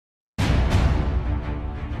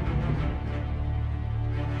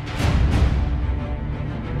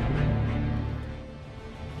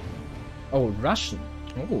Oh, Russian.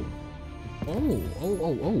 Oh.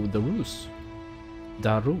 Oh, the Rus.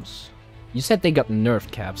 The Rus. You said they got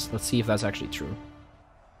nerfed caps. Let's see if that's actually true.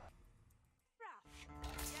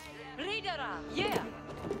 Yeah.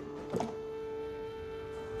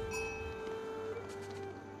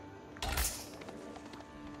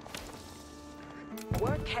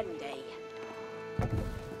 Work day.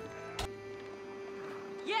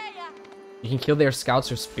 Yeah. You can kill their scouts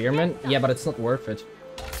or spearmen? Yeah, but it's not worth it.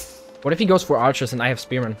 What if he goes for archers and I have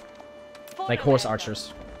spearmen? Like horse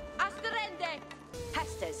archers.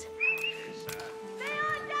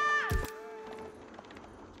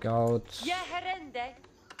 Scout.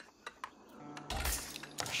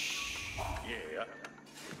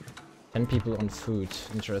 10 people on food.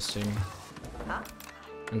 Interesting.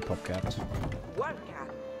 And popcat.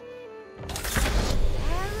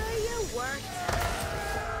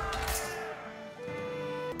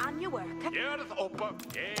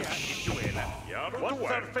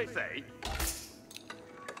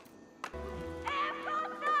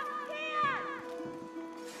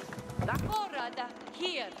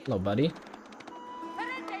 Hello, buddy.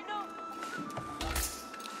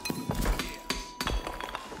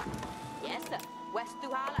 Yes, sir. West to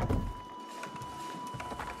Hala.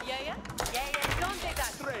 Yeah. Don't take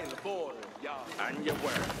that. Trail ball, yeah. And your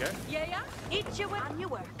work, eh? Yeah. Eat your work. And your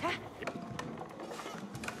work, eh?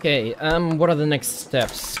 Okay, what are the next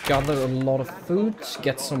steps? Gather a lot of food,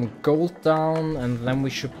 get some gold down, and then we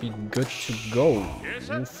should be good to go.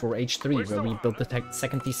 Move for H3, where we build the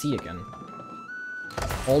second DC again.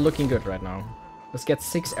 All looking good right now. Let's get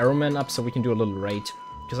 6 arrowmen up so we can do a little raid.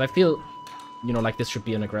 Because I feel, you know, like this should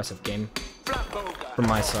be an aggressive game. From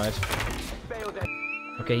my side.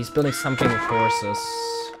 Okay, he's building something with horses.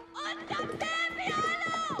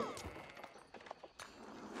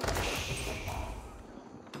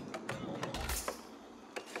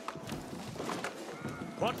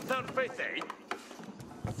 What's that face, eh?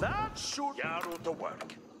 That should get to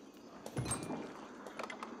work.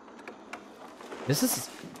 This is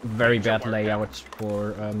very bad layout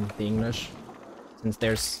for the English. Since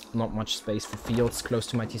there's not much space for fields close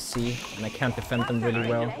to my TC, and I can't defend them really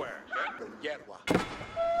well.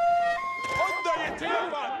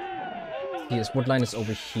 His woodline is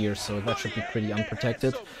over here, so that should be pretty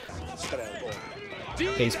unprotected.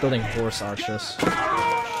 Okay, he's building horse archers.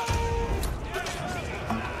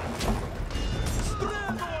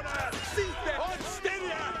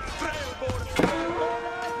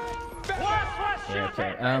 Yeah,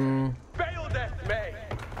 okay,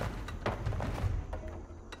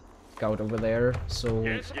 Scout over there, so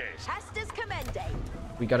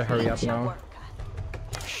we gotta hurry up now.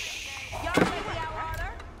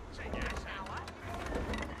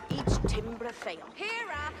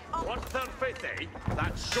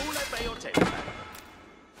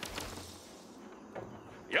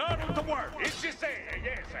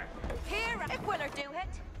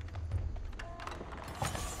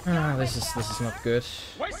 Ah, this is not good.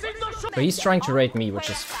 But he's trying to raid me, which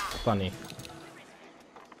is funny.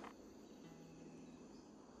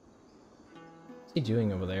 What's he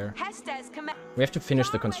doing over there? We have to finish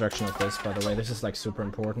the construction of this, by the way. This is like super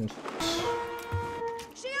important.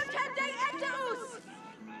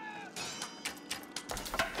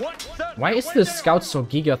 Why is this scout so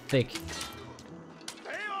giga thick?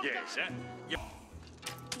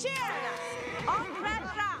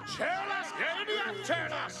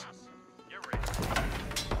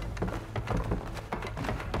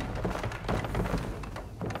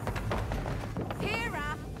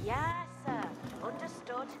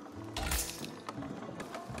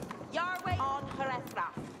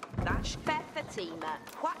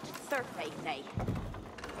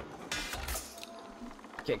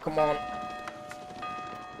 Okay, come on.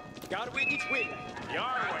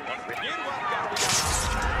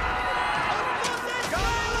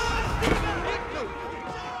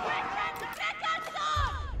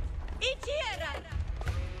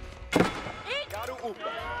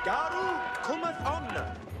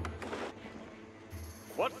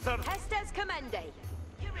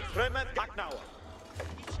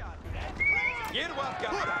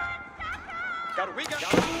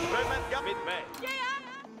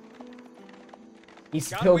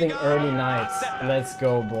 He's building early nights. Let's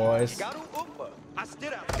go, boys.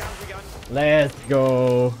 Let's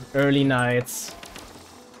go. Early nights.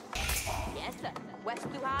 Yes, sir. West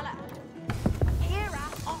to Hala. Here I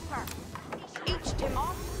offer. Each to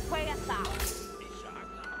off, way south.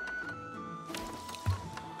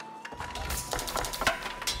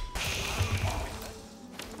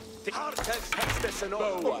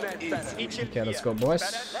 Okay, let's go,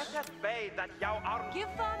 boys.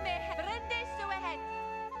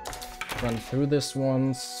 Run through this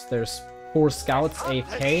once. There's 4 scouts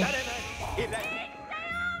AFK.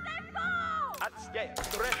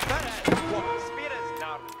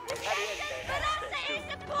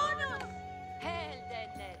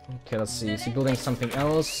 Okay, let's see. Is he building something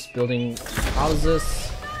else? Building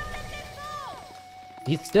houses?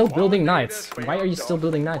 He's still building knights. Why are you still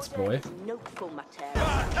building knights, boy?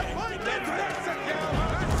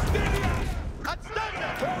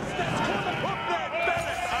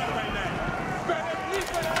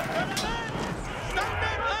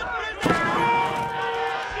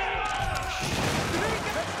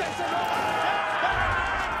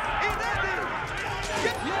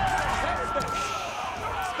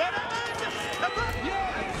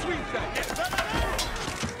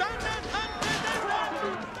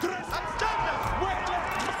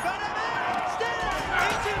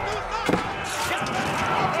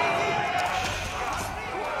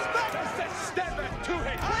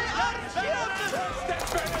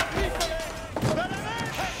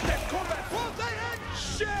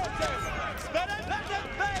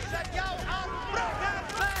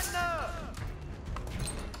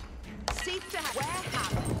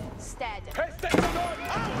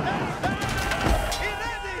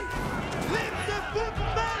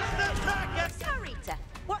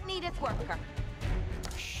 What needeth worker?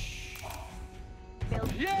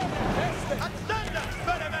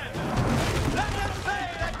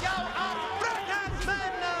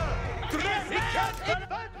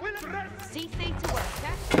 See thee to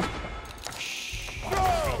worker.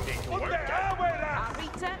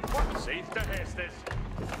 Rita, what? See the Hestes.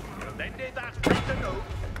 Then they that read the note.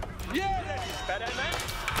 Yeah, that is better, man.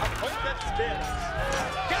 Appointed spirits.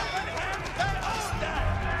 Govern him and order.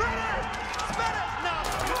 Better! Better now!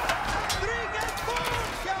 3 against 4!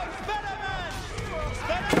 Go, Spider-Man!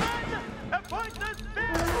 Spider-Man! Appointed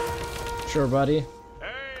spirits! Sure, buddy.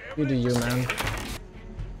 You do you, man.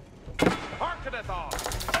 Harkeneth on!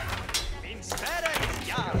 In spirits,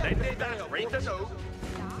 yeah, then they that read the note.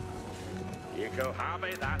 You go have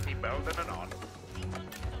it that he building it on.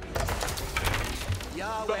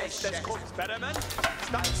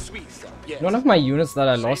 None of my units that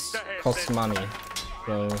I lost cost money,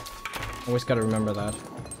 so always gotta remember that.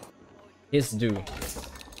 His do.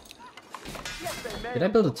 Did I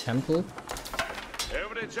build a temple?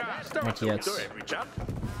 Not yet. 1,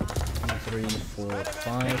 3, 4,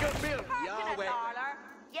 5.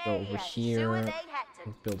 Go over here.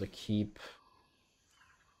 Build a keep.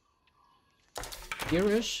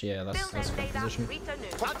 Here-ish? Yeah, that's a good position.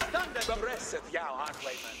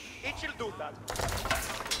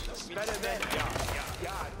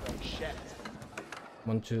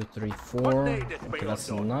 1, 2, 3, 4. Okay, that's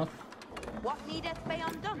enough. What needeth be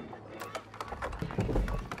undone?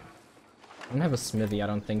 I don't have a smithy, I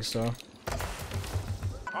don't think so. See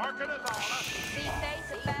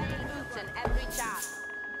face of bell and Luton every chance.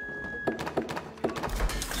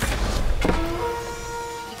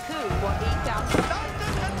 You could what he does.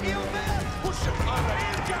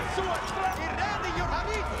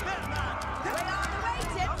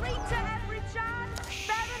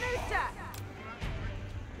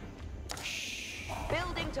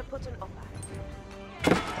 Building to put an upper.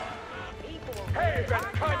 Hey,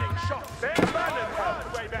 that cunning shot there, man, and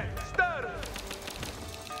halfway then. Stir!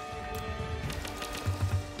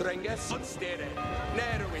 Drenges unstede,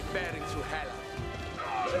 nero in bearing to hell.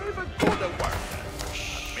 Even good work.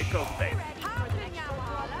 Mickle thing.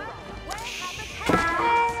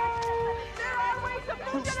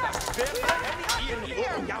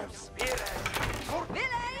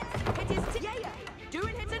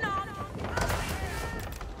 Doing hit and on.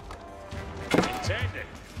 Intended.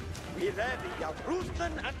 We ready, your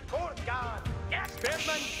Roosman and Torgard.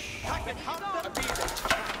 Spearman, take a counter a beating.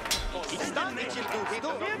 He's done it, you do.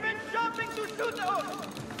 We've been jumping to shoot us.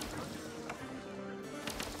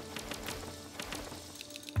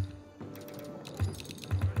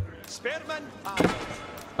 Spearman,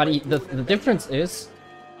 But the difference is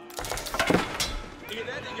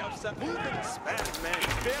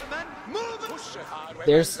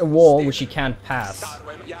there's a wall which you can't pass,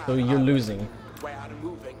 so you're losing.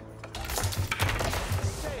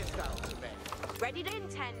 Ready to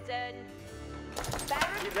intend.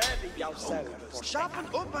 ready yourself. Schaffen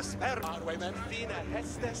up a sperma. Fina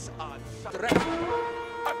hestes on.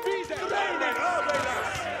 A piece of training overlap.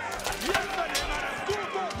 Jämförde man en stor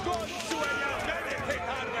gång så är jag väldigt hick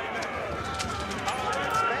harvey.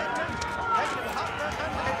 Alright, Spanien. Hänger med hatten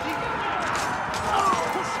and a deep.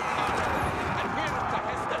 Push and we're up to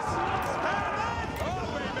hestes. Sperman!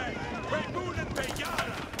 Overlap. We're moving to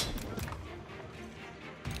Yara.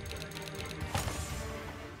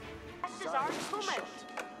 Hestes are coming.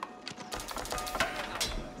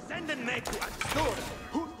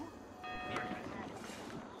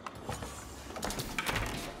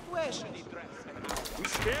 Spearmen,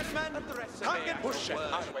 tangen pushen.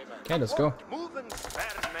 Okay, let's go. Moving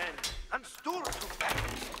spearmen, and stur to back.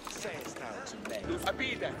 Says thou to me.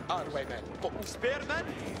 Abide, Arwayman. Spearmen,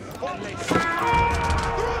 volley.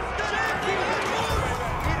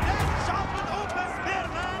 Schaffen open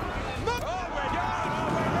spearmen.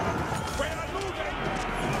 Where are moving?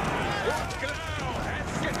 What glow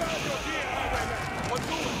has get out your gear, Arwayman. What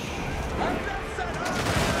do? And that's it.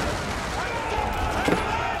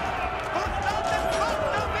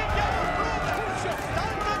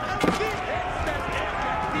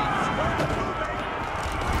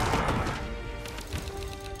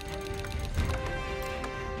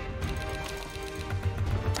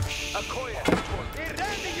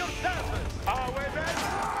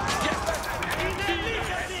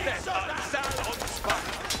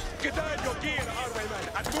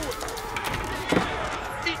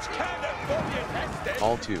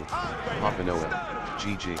 All 2. Papa Noah.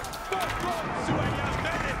 GG.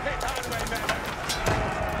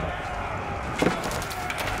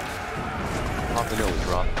 Papa Noah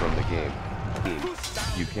dropped from the game.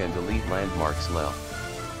 You can delete landmarks left.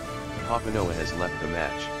 Papa Noah has left the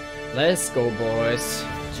match. Let's go, boys.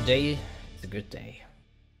 Today is a good day.